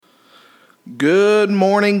Good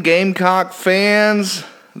morning, Gamecock fans.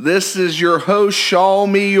 This is your host,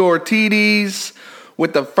 Shalmi Ortiz,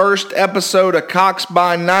 with the first episode of Cox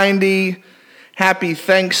by 90. Happy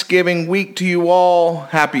Thanksgiving week to you all.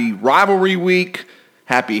 Happy Rivalry Week.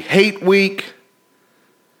 Happy Hate Week.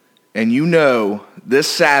 And you know, this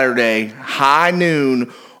Saturday, high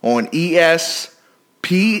noon on ESPN,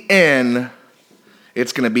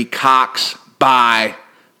 it's going to be Cox by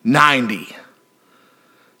 90.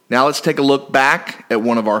 Now let's take a look back at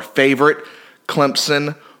one of our favorite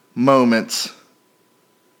Clemson moments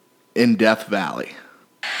in Death Valley.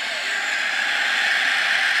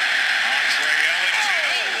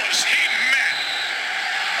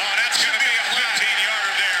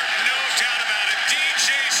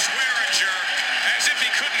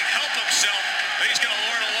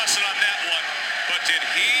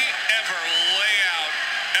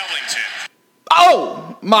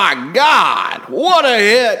 Oh, my God, what a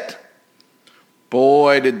hit.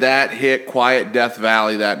 Boy, did that hit quiet Death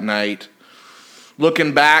Valley that night.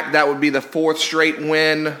 Looking back, that would be the fourth straight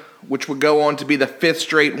win, which would go on to be the fifth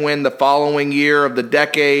straight win the following year of the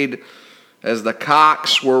decade, as the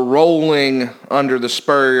Cox were rolling under the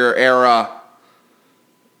Spurrier era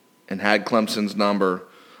and had Clemson's number.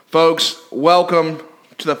 Folks, welcome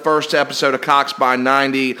to the first episode of Cox by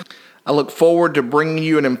 90. I look forward to bringing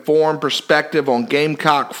you an informed perspective on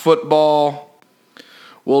Gamecock football.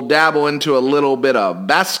 We'll dabble into a little bit of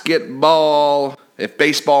basketball. If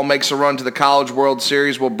baseball makes a run to the College World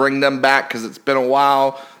Series, we'll bring them back because it's been a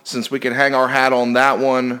while since we can hang our hat on that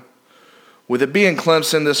one. With it being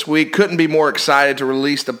Clemson this week, couldn't be more excited to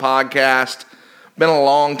release the podcast. Been a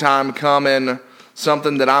long time coming,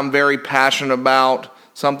 something that I'm very passionate about,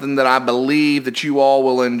 something that I believe that you all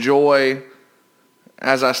will enjoy.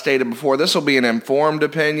 As I stated before, this will be an informed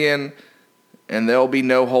opinion, and there'll be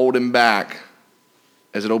no holding back,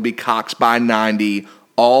 as it'll be Cox by 90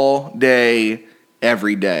 all day,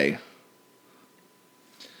 every day.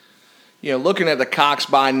 You know, looking at the Cox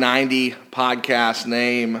by 90 podcast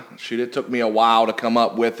name, it took me a while to come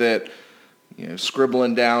up with it. You know,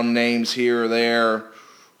 scribbling down names here or there.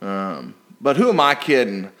 But who am I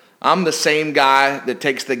kidding? I'm the same guy that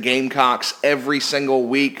takes the Gamecocks every single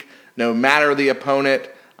week. No matter the opponent,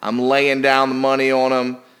 I'm laying down the money on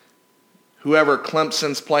them. Whoever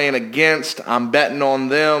Clemson's playing against, I'm betting on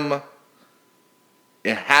them.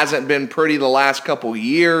 It hasn't been pretty the last couple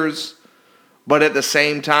years, but at the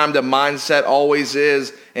same time, the mindset always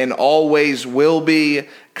is and always will be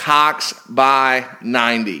Cox by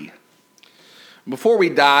 90. Before we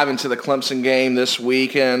dive into the Clemson game this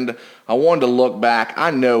weekend, I wanted to look back.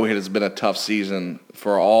 I know it has been a tough season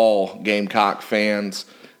for all Gamecock fans.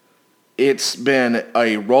 It's been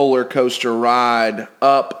a roller coaster ride,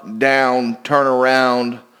 up, down, turn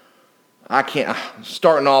around.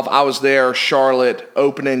 Starting off, I was there, Charlotte,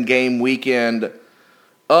 opening game weekend,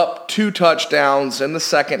 up 2 touchdowns in the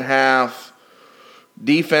second half.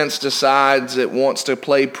 Defense decides it wants to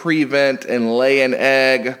play prevent and lay an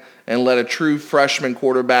egg and let a true freshman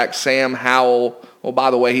quarterback, Sam Howell, well,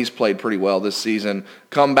 by the way, he's played pretty well this season,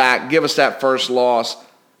 come back, give us that first loss.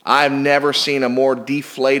 I've never seen a more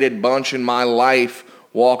deflated bunch in my life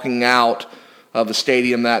walking out of the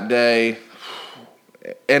stadium that day.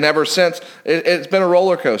 And ever since, it's been a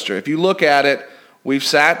roller coaster. If you look at it, we've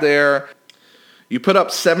sat there. You put up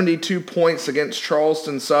 72 points against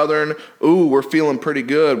Charleston Southern. Ooh, we're feeling pretty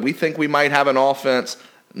good. We think we might have an offense.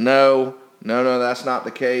 No, that's not the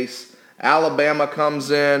case. Alabama comes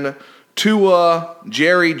in. Tua,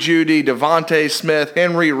 Jerry Jeudy, Devontae Smith,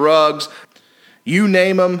 Henry Ruggs. You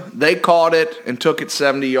name them, they caught it and took it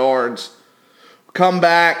 70 yards. Come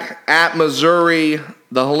back at Missouri,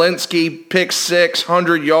 the Helinski pick 6,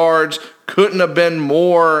 100 yards. Couldn't have been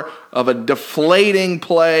more of a deflating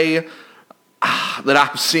play that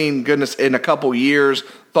I've seen, goodness, in a couple years.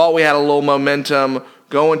 Thought we had a little momentum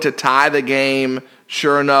going to tie the game.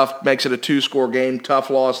 Sure enough, makes it a 2-score game. Tough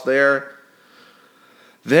loss there.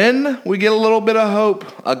 Then we get a little bit of hope,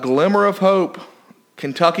 a glimmer of hope.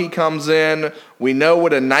 Kentucky comes in. We know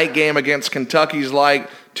what a night game against Kentucky's like.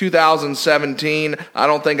 2017, I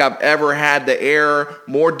don't think I've ever had the air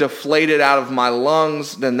more deflated out of my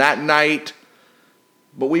lungs than that night.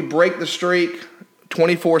 But we break the streak,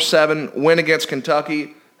 24-7, win against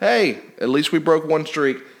Kentucky. Hey, at least we broke one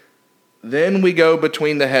streak. Then we go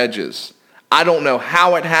between the hedges. I don't know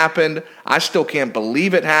how it happened. I still can't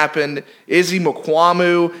believe it happened. Izzy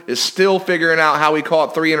Mukuamu is still figuring out how he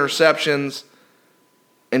caught 3 interceptions.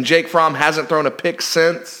 And Jake Fromm hasn't thrown a pick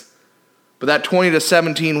since. But that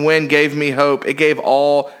 20-17 win gave me hope. It gave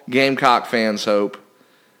all Gamecock fans hope.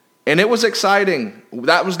 And it was exciting.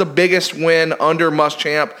 That was the biggest win under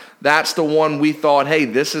Muschamp. That's the one we thought, hey,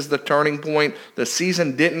 this is the turning point. The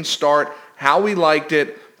season didn't start how we liked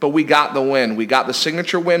it, but we got the win. We got the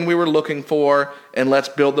signature win we were looking for, and let's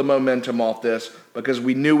build the momentum off this because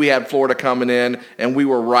we knew we had Florida coming in, and we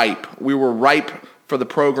were ripe. We were ripe for the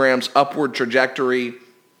program's upward trajectory.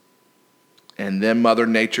 And then Mother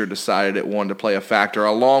Nature decided it wanted to play a factor,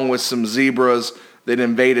 along with some zebras that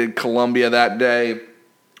invaded Columbia that day.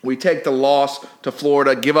 We take the loss to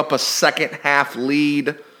Florida, give up a second-half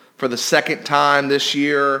lead for the second time this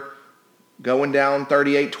year, going down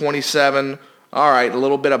 38-27. All right, a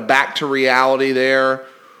little bit of back to reality there.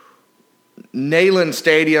 Neyland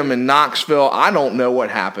Stadium in Knoxville, I don't know what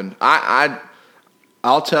happened.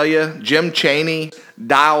 I'll tell you, Jim Chaney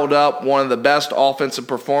dialed up one of the best offensive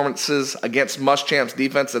performances against Muschamp's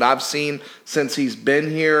defense that I've seen since he's been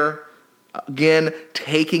here. Again,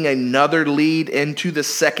 taking another lead into the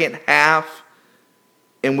second half,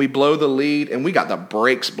 and we blow the lead, and we got the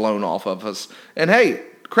brakes blown off of us. And hey,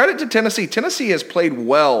 credit to Tennessee. Tennessee has played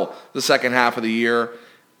well the second half of the year.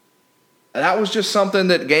 That was just something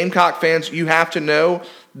that Gamecock fans, you have to know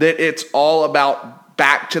that it's all about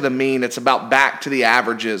back to the mean. It's about back to the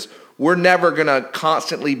averages. We're never going to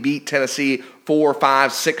constantly beat Tennessee 4,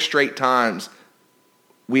 5, 6 straight times.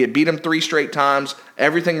 We had beat them 3 straight times.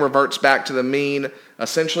 Everything reverts back to the mean,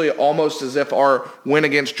 essentially almost as if our win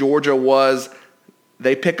against Georgia was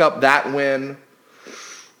they pick up that win,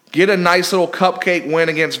 get a nice little cupcake win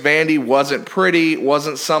against Vandy. Wasn't pretty,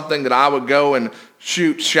 wasn't something that I would go and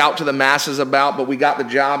shout to the masses about, but we got the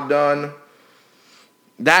job done.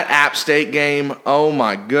 That App State game, oh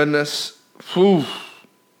my goodness. Whew.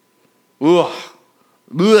 Ugh.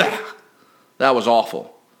 Ugh. That was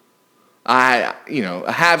awful. I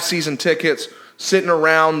have season tickets sitting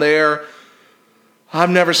around there.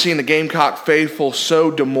 I've never seen the Gamecock faithful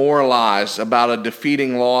so demoralized about a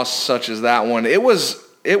defeating loss such as that one. It was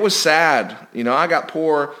sad. I got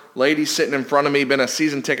poor lady sitting in front of me, been a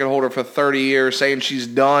season ticket holder for 30 years, saying she's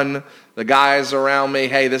done. The guys around me,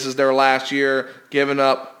 hey, this is their last year, giving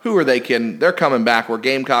up. Who are they kidding? They're coming back. We're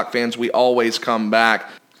Gamecock fans. We always come back.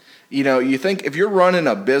 You think if you're running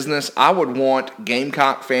a business, I would want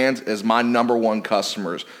Gamecock fans as my number one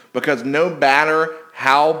customers because no matter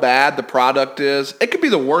how bad the product is, it could be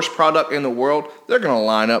the worst product in the world. They're going to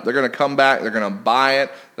line up. They're going to come back. They're going to buy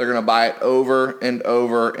it. They're going to buy it over and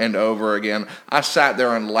over and over again. I sat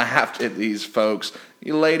there and laughed at these folks.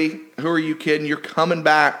 You lady, who are you kidding? You're coming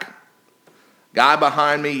back. Guy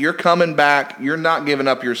behind me, you're coming back. You're not giving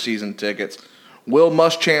up your season tickets. Will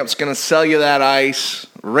Muschamp's going to sell you that ice.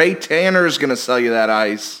 Ray Tanner's going to sell you that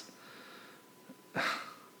ice.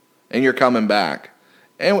 And you're coming back.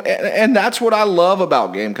 And that's what I love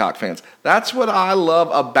about Gamecock fans. That's what I love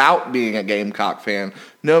about being a Gamecock fan.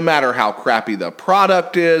 No matter how crappy the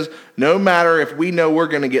product is, no matter if we know we're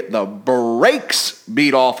going to get the brakes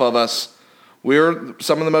beat off of us, we're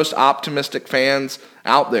some of the most optimistic fans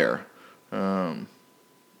out there.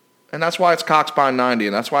 And that's why it's Cox by 90,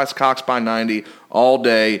 and that's why it's Cox by 90 all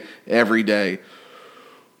day, every day.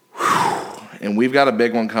 Whew. And we've got a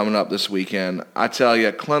big one coming up this weekend. I tell you,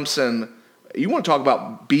 Clemson, you want to talk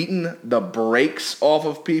about beating the brakes off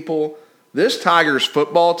of people? This Tigers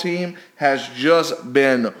football team has just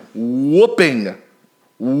been whooping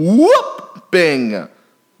the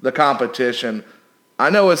competition. I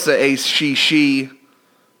know it's the ace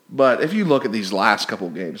but if you look at these last couple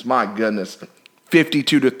games, my goodness,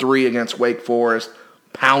 52-3 against Wake Forest,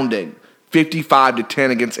 pounding.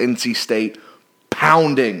 55-10 against NC State,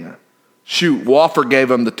 pounding. Shoot, Wofford gave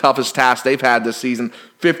them the toughest task they've had this season,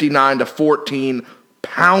 59-14,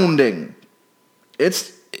 pounding.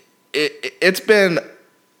 It's been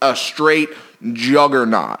a straight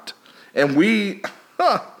juggernaut. And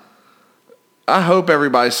I hope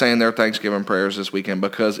everybody's saying their Thanksgiving prayers this weekend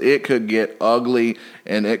because it could get ugly,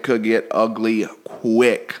 and it could get ugly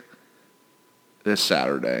quick this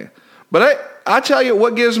Saturday. But I tell you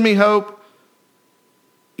what gives me hope.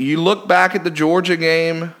 You look back at the Georgia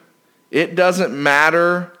game, it doesn't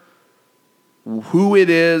matter who it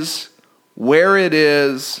is, where it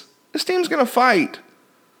is, this team's going to fight.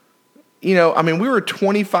 We were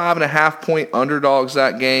 25.5-point underdogs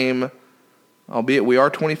that game, albeit we are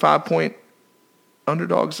 25-point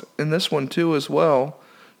underdogs in this one too as well.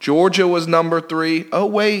 Georgia was number 3. Oh,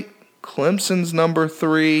 wait, Clemson's number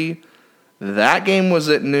 3. That game was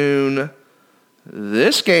at noon.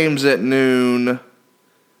 This game's at noon.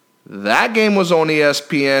 That game was on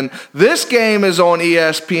ESPN. This game is on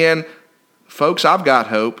ESPN. Folks, I've got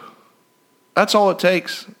hope. That's all it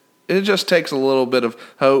takes. It just takes a little bit of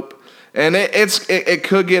hope. And it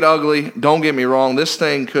could get ugly. Don't get me wrong. This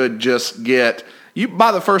thing could just get you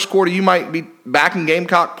by the first quarter. You might be back in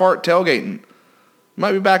Gamecock Park tailgating. You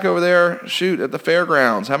might be back over there, at the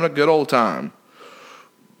fairgrounds, having a good old time.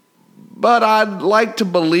 But I'd like to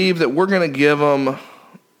believe that we're going to give them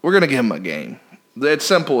a game. It's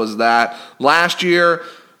simple as that. Last year,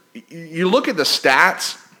 you look at the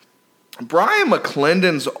stats. Brian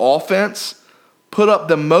McClendon's offense put up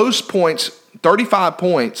the most points, 35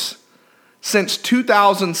 points, since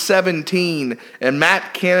 2017, and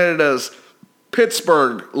Matt Canada's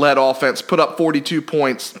Pittsburgh-led offense put up 42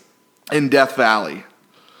 points in Death Valley.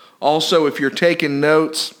 Also, if you're taking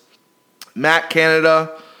notes, Matt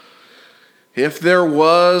Canada, if there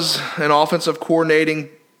was an offensive coordinating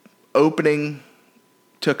opening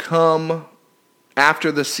to come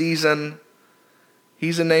after the season,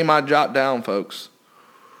 he's a name I'd jot down, folks.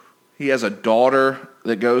 He has a daughter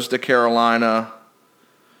that goes to Carolina.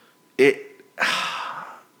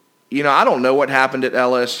 I don't know what happened at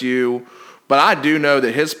LSU, but I do know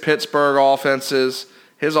that his Pittsburgh offenses,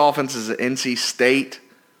 his offenses at NC State,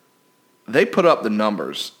 they put up the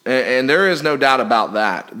numbers. And there is no doubt about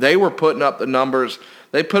that. They were putting up the numbers.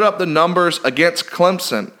 They put up the numbers against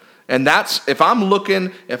Clemson. And that's, if I'm Will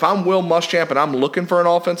Muschamp and I'm looking for an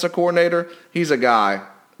offensive coordinator, he's a guy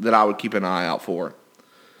that I would keep an eye out for.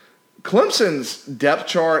 Clemson's depth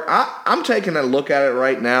chart, I'm taking a look at it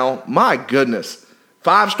right now. My goodness,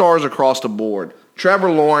 5 stars across the board. Trevor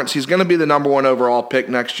Lawrence, he's going to be the number 1 overall pick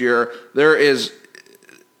next year.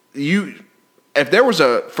 If there was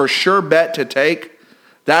a for sure bet to take,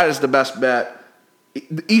 that is the best bet.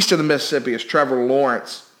 East of the Mississippi is Trevor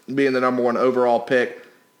Lawrence being the number 1 overall pick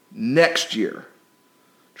next year.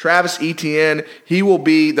 Travis Etienne, he will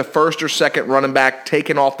be the first or second running back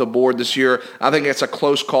taken off the board this year. I think it's a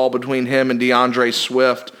close call between him and DeAndre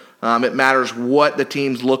Swift. It matters what the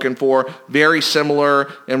team's looking for. Very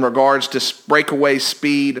similar in regards to breakaway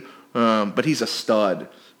speed, but he's a stud.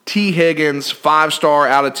 T. Higgins, 5-star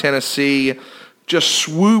out of Tennessee, just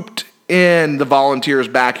swooped in the Volunteers'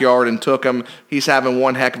 backyard and took him. He's having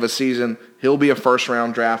one heck of a season. He'll be a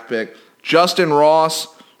first-round draft pick. Justin Ross,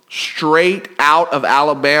 straight out of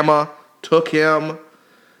Alabama, took him.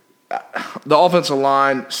 The offensive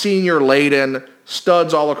line, senior Layden,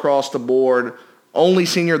 studs all across the board. Only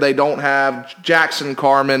senior they don't have, Jackson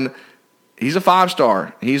Carman. He's a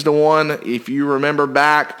 5-star. He's the one, if you remember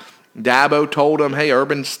back, Dabo told him, hey,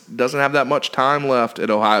 Urban doesn't have that much time left at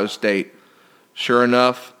Ohio State. Sure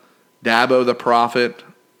enough, Dabo the prophet,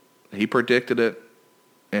 he predicted it,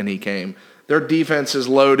 and he came. Their defense is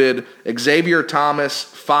loaded. Xavier Thomas,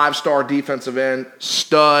 5-star defensive end,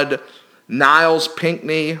 stud. Niles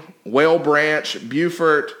Pinckney, Whale Branch,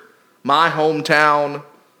 Beaufort, my hometown.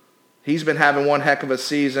 He's been having one heck of a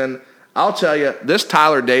season. I'll tell you, this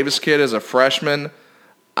Tyler Davis kid is a freshman.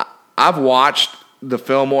 I've watched the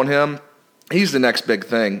film on him. He's the next big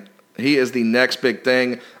thing. He is the next big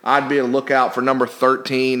thing. I'd be on the lookout for number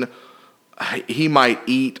 13. He might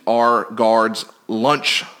eat our guards'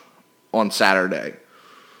 lunch on Saturday.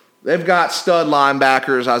 They've got stud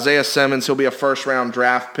linebackers. Isaiah Simmons, he'll be a first-round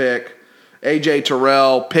draft pick. A.J.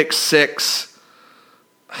 Terrell, pick 6.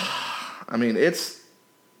 I mean, it's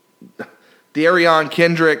Darion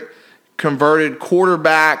Kendrick, converted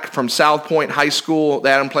quarterback from South Point High School. They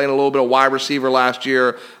had him playing a little bit of wide receiver last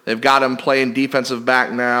year. They've got him playing defensive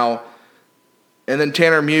back now. And then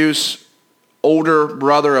Tanner Muse, older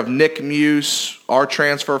brother of Nick Muse, our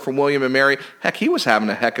transfer from William & Mary. Heck, he was having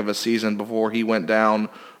a heck of a season before he went down.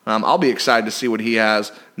 I'll be excited to see what he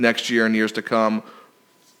has next year and years to come.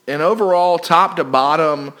 And overall, top to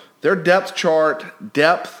bottom, their depth chart,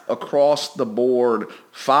 depth across the board.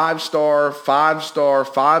 5-star, 5-star,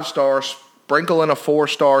 5-star, sprinkle in a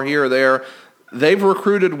 4-star here or there. They've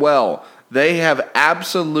recruited well. They have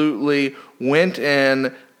absolutely went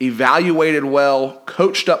in, evaluated well,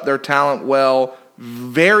 coached up their talent well.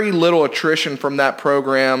 Very little attrition from that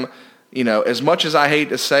program. You know, as much as I hate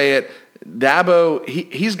to say it, Dabo,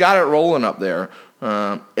 he's got it rolling up there.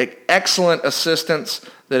 Excellent assistants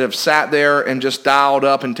that have sat there and just dialed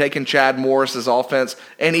up and taken Chad Morris's offense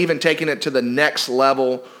and even taken it to the next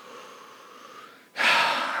level.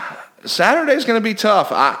 Saturday's going to be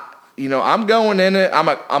tough. I'm going in it. I'm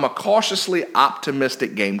a cautiously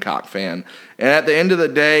optimistic Gamecock fan, and at the end of the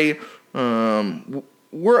day,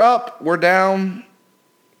 we're up, we're down.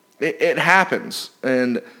 It happens,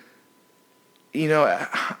 and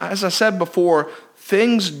as I said before,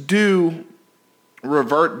 things do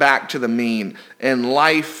revert back to the mean. And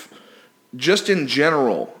life, just in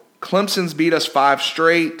general, Clemson's beat us 5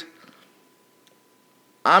 straight.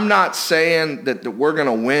 I'm not saying that we're going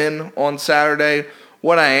to win on Saturday.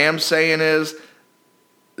 What I am saying is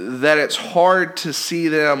that it's hard to see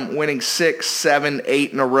them winning 6, 7,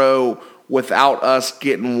 8 in a row without us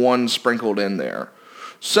getting one sprinkled in there.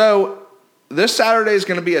 So this Saturday is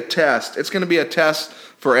going to be a test. It's going to be a test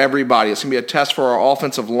for everybody. It's going to be a test for our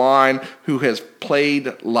offensive line, who has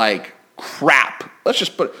played like crap.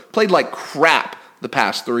 Played like crap the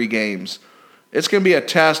past 3 games. It's going to be a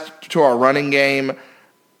test to our running game.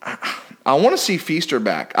 I want to see Feaster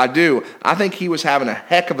back. I do. I think he was having a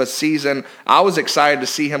heck of a season. I was excited to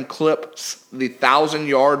see him clip the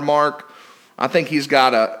 1,000-yard mark. I think he's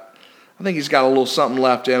got a little something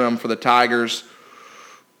left in him for the Tigers.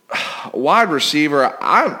 Wide receiver,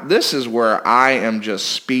 this is where I am just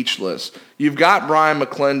speechless. You've got Brian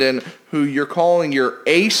McClendon, who you're calling your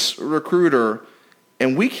ace recruiter,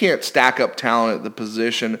 and we can't stack up talent at the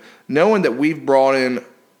position, knowing that we've brought in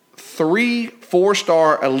 3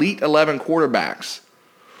 4-star Elite 11 quarterbacks.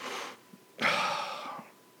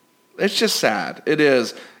 It's just sad. It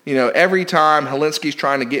is. Every time Helinski's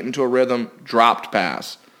trying to get into a rhythm, dropped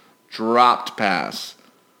pass.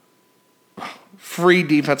 Free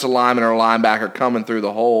defensive lineman or linebacker coming through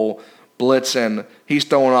the hole, blitzing. He's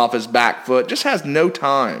throwing off his back foot. Just has no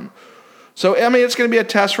time. So, it's going to be a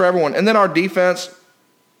test for everyone. And then our defense,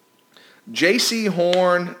 J.C.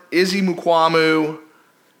 Horn, Izzy Mukwamu,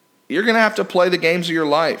 you're going to have to play the games of your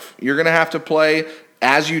life. You're going to have to play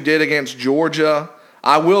as you did against Georgia.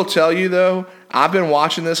 I will tell you, though, I've been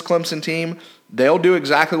watching this Clemson team. They'll do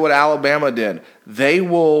exactly what Alabama did. They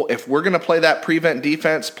will, if we're going to play that prevent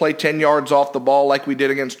defense, play 10 yards off the ball like we did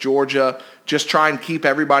against Georgia, just try and keep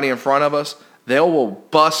everybody in front of us, they will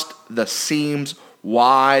bust the seams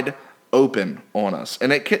wide open on us.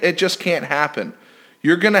 And it just can't happen.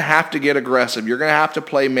 You're going to have to get aggressive. You're going to have to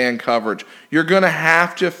play man coverage. You're going to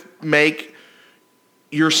have to make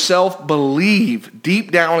yourself believe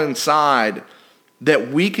deep down inside that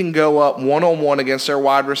we can go up one-on-one against their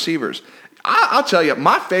wide receivers. I'll tell you,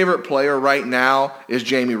 my favorite player right now is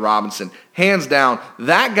Jamie Robinson. Hands down,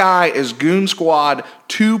 that guy is Goon Squad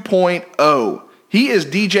 2.0. He is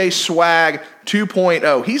DJ Swag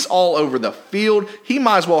 2.0. He's all over the field. He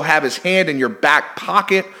might as well have his hand in your back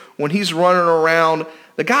pocket when he's running around.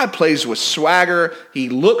 The guy plays with swagger. He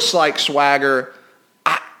looks like swagger.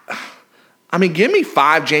 Give me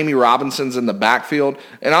 5 Jamie Robinsons in the backfield,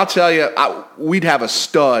 and I'll tell you, we'd have a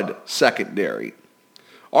stud secondary.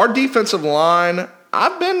 Our defensive line,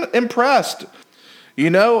 I've been impressed.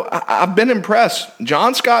 I've been impressed.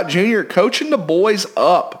 John Scott Jr. coaching the boys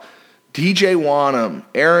up. DJ Wanham,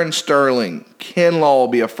 Aaron Sterling, Kinlaw will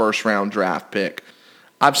be a first-round draft pick.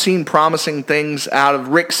 I've seen promising things out of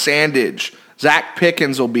Rick Sandage. Zach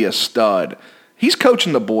Pickens will be a stud. He's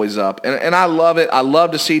coaching the boys up, and I love it. I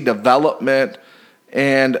love to see development,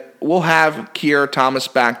 and we'll have Keir Thomas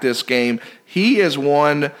back this game. He is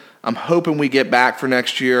one I'm hoping we get back for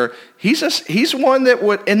next year. He's one that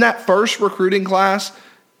would, in that first recruiting class,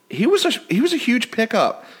 he was a huge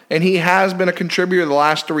pickup, and he has been a contributor the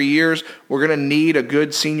last 3 years. We're going to need a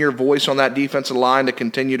good senior voice on that defensive line to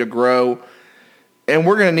continue to grow, and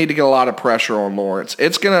we're going to need to get a lot of pressure on Lawrence. We're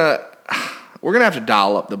going to have to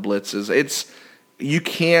dial up the blitzes. You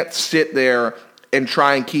can't sit there and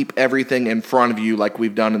try and keep everything in front of you like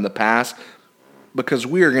we've done in the past, because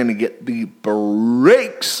we are going to get the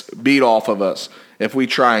brakes beat off of us if we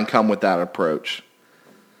try and come with that approach.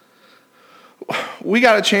 We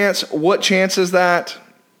got a chance. What chance is that?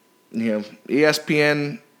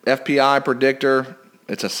 ESPN FPI predictor,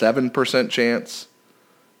 it's a 7% chance.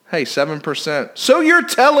 Hey, 7%. So you're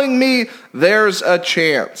telling me there's a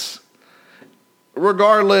chance.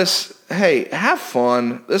 Regardless, hey, have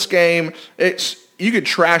fun. This game, you could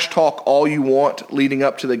trash talk all you want leading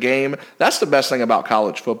up to the game. That's the best thing about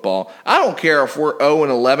college football. I don't care if we're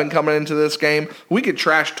 0-11 coming into this game. We could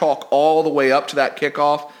trash talk all the way up to that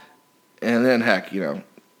kickoff. And then, heck,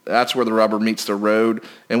 that's where the rubber meets the road,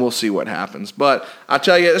 and we'll see what happens. But I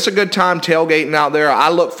tell you, it's a good time tailgating out there. I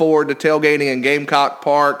look forward to tailgating in Gamecock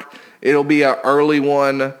Park. It'll be an early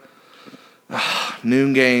one.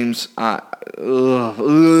 Noon games. But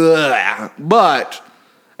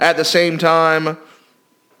at the same time,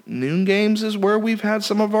 noon games is where we've had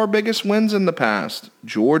some of our biggest wins in the past.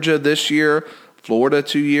 Georgia this year, Florida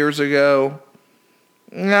 2 years ago.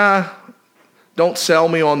 Don't sell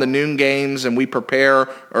me on the noon games and we prepare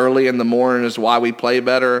early in the morning is why we play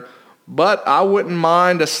better. But I wouldn't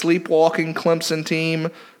mind a sleepwalking Clemson team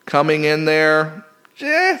coming in there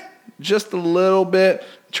just a little bit,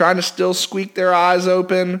 trying to still squeak their eyes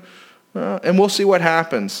open. And we'll see what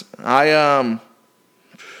happens.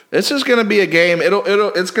 This is going to be a game.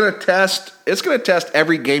 It's going to test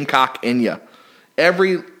every Gamecock in you.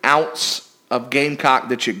 Every ounce of Gamecock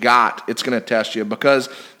that you got, it's going to test you, because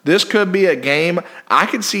this could be a game. I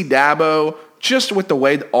could see Dabo, just with the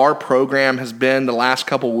way that our program has been the last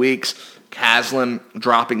couple weeks, Haslam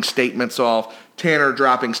dropping statements off, Tanner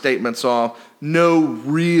dropping statements off, no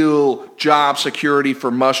real job security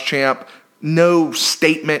for Muschamp, no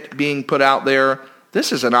statement being put out there.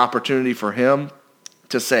 This is an opportunity for him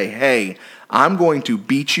to say, hey, I'm going to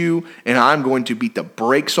beat you, and I'm going to beat the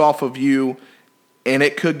brakes off of you. And they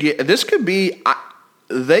could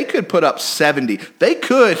put up 70. They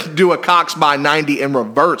could do a Cox by 90 in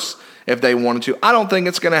reverse if they wanted to. I don't think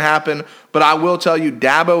it's going to happen, but I will tell you,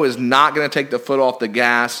 Dabo is not going to take the foot off the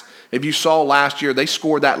gas. If you saw last year, they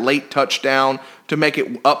scored that late touchdown to make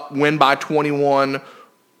it win by 21,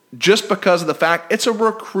 just because of the fact it's a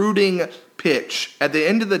recruiting pitch. At the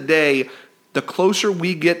end of the day, the closer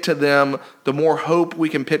we get to them, the more hope we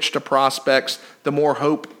can pitch to prospects, the more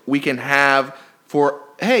hope we can have for,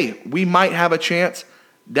 hey, we might have a chance.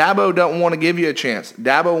 Dabo don't want to give you a chance.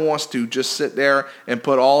 Dabo wants to just sit there and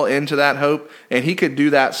put all into that hope, and he could do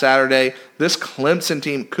that Saturday. This Clemson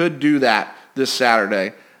team could do that this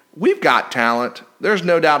Saturday. We've got talent. There's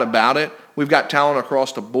no doubt about it. We've got talent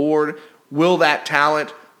across the board. Will that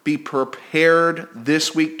talent be prepared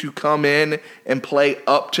this week to come in and play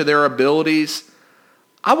up to their abilities?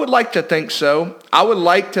 I would like to think so. I would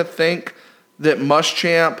like to think that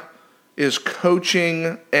Muschamp is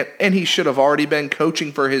coaching, and he should have already been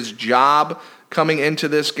coaching for his job coming into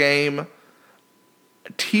this game.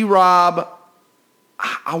 T-Rob,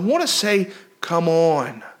 I want to say, come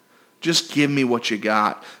on. Just give me what you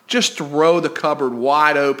got. Just throw the cupboard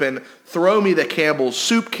wide open. Throw me the Campbell's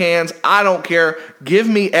soup cans. I don't care. Give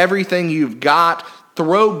me everything you've got.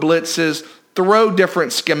 Throw blitzes. Throw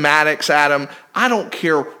different schematics at them. I don't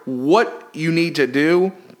care what you need to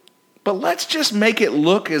do. But let's just make it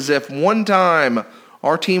look as if one time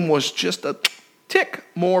our team was just a tick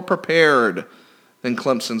more prepared than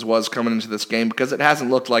Clemson's was coming into this game, because it hasn't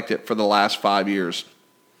looked like it for the last 5 years.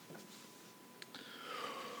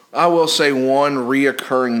 I will say one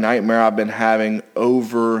reoccurring nightmare I've been having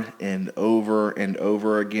over and over and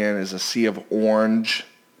over again is a sea of orange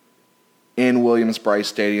in Williams-Brice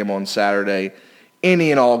Stadium on Saturday.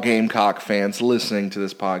 Any and all Gamecock fans listening to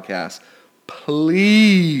this podcast,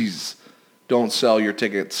 please don't sell your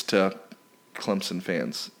tickets to Clemson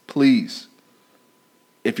fans. Please.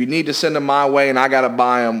 If you need to send them my way and I got to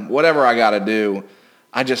buy them, whatever I got to do,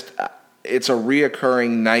 it's a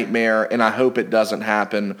reoccurring nightmare, and I hope it doesn't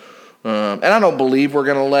happen. And I don't believe we're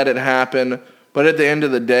going to let it happen, but at the end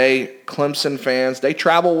of the day, Clemson fans, they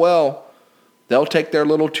travel well. They'll take their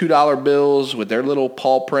little $2 bills with their little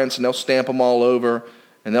paw prints, and they'll stamp them all over,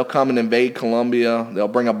 and they'll come and invade Columbia. They'll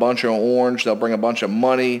bring a bunch of orange. They'll bring a bunch of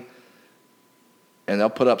money, and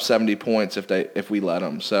they'll put up 70 points if we let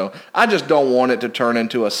them. So I just don't want it to turn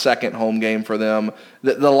into a second home game for them.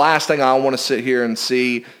 The last thing I want to sit here and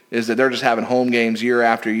see is that they're just having home games year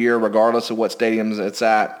after year, regardless of what stadiums it's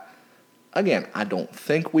at. Again, I don't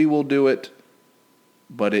think we will do it,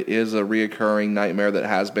 but it is a reoccurring nightmare that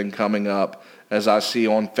has been coming up, as I see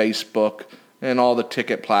on Facebook and all the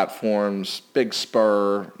ticket platforms, Big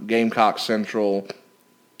Spur, Gamecock Central,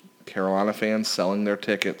 Carolina fans selling their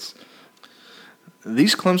tickets.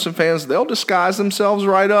 These Clemson fans, they'll disguise themselves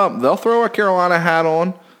right up. They'll throw a Carolina hat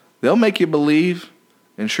on. They'll make you believe.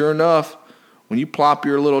 And sure enough, when you plop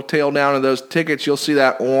your little tail down to those tickets, you'll see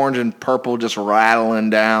that orange and purple just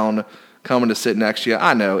rattling down, coming to sit next to you.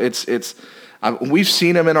 I know. We've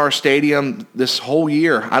seen them in our stadium this whole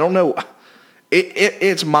year. I don't know.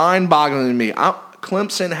 It's mind-boggling to me.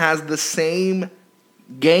 Clemson has the same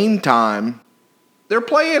game time. They're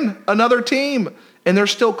playing another team, and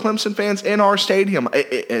there's still Clemson fans in our stadium.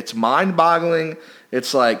 It's mind-boggling.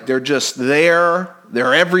 It's like they're just there.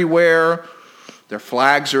 They're everywhere. Their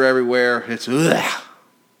flags are everywhere. It's ugh.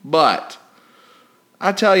 But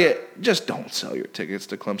I tell you, just don't sell your tickets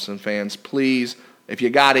to Clemson fans, please. If you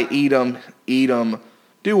got to eat them, eat them.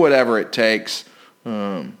 Do whatever it takes.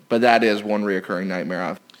 But that is one reoccurring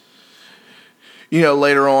nightmare.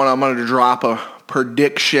 Later on, I'm going to drop a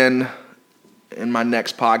prediction in my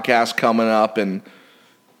next podcast coming up. And,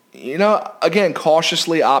 again,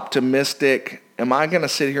 cautiously optimistic. Am I going to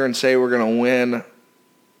sit here and say we're going to win?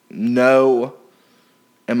 No.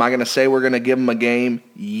 Am I going to say we're going to give them a game?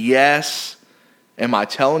 Yes. Am I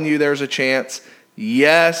telling you there's a chance?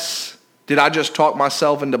 Yes. Did I just talk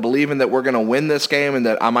myself into believing that we're going to win this game and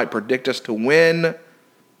that I might predict us to win?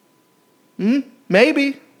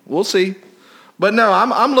 Maybe. We'll see. But no,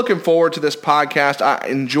 I'm looking forward to this podcast. I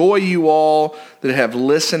enjoy you all that have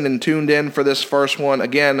listened and tuned in for this first one.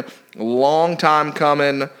 Again, long time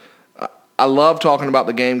coming. I love talking about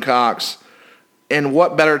the Gamecocks. And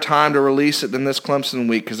what better time to release it than this Clemson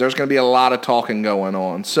week, because there's going to be a lot of talking going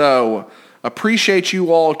on. So appreciate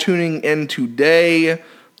you all tuning in today.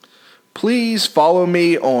 Please follow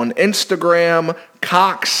me on Instagram,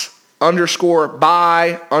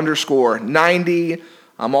 Cox_by_90.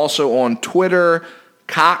 I'm also on Twitter,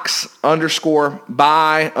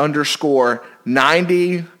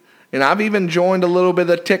 Cox_by_90. And I've even joined a little bit of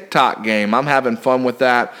the TikTok game. I'm having fun with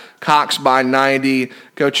that. Cox_by90.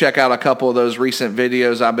 Go check out a couple of those recent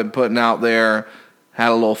videos I've been putting out there.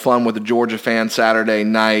 Had a little fun with the Georgia fan Saturday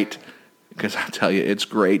night. Because I tell you, it's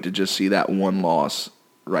great to just see that one loss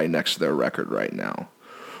right next to their record right now.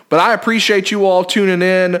 But I appreciate you all tuning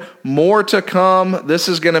in. More to come. This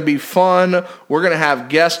is going to be fun. We're going to have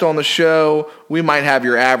guests on the show. We might have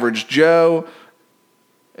your average Joe.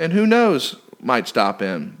 And who knows? Might stop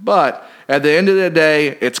in. But at the end of the day,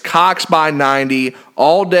 it's Cox_by90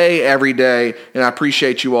 all day, every day, and I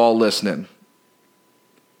appreciate you all listening.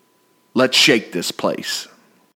 Let's shake this place.